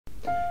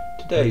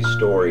Today's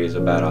story is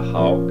about a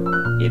hawk,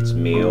 its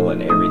meal,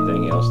 and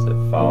everything else that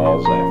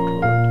falls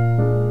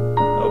afterward.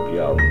 Hope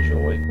y'all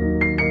enjoy.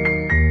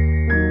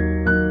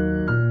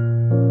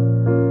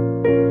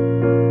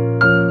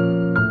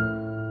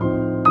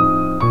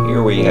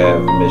 Here we have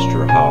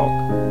Mr.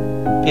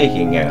 Hawk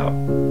picking out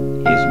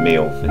his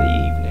meal for the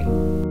evening.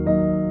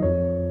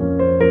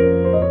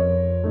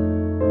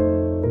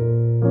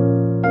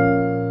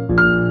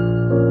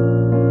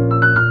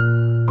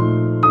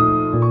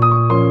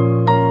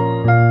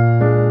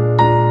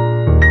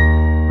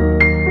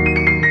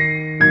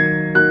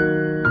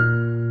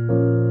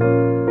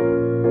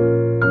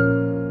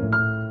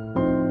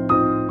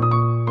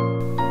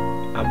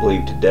 I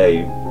believe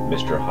today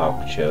Mr.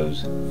 Hawk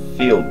chose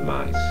field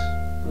mice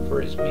for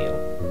his meal.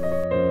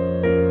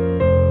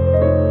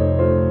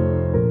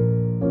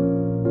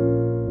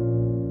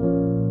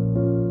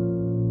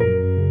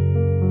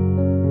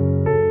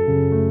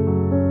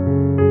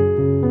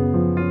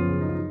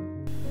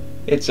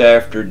 It's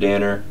after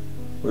dinner.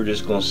 We're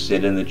just going to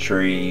sit in the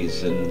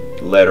trees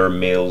and let our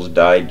meals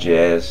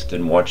digest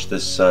and watch the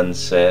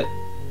sunset.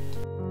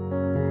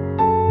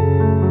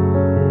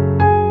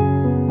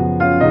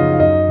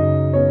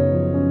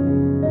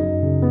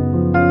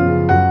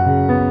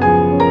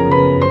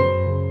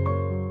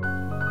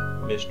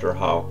 Mr.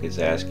 Hawk is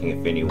asking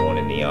if anyone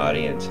in the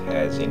audience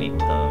has any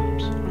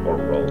Tums or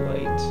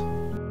Rolaids.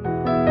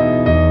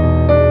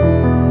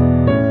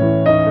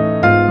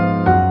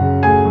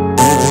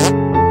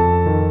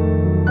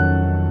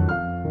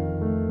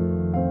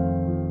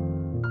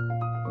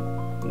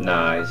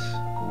 Nice,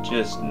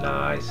 just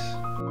nice.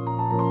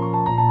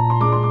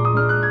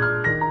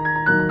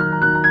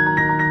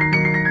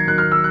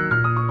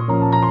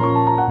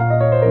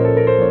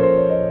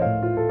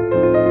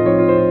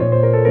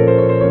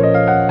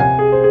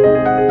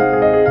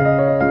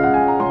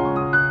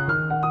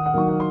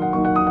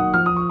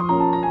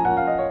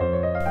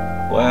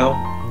 Well,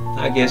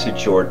 I guess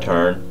it's your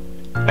turn.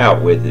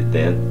 Out with it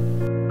then.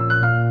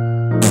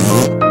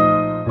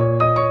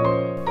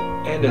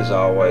 And as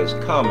always,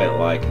 comment,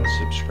 like, and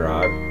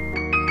subscribe.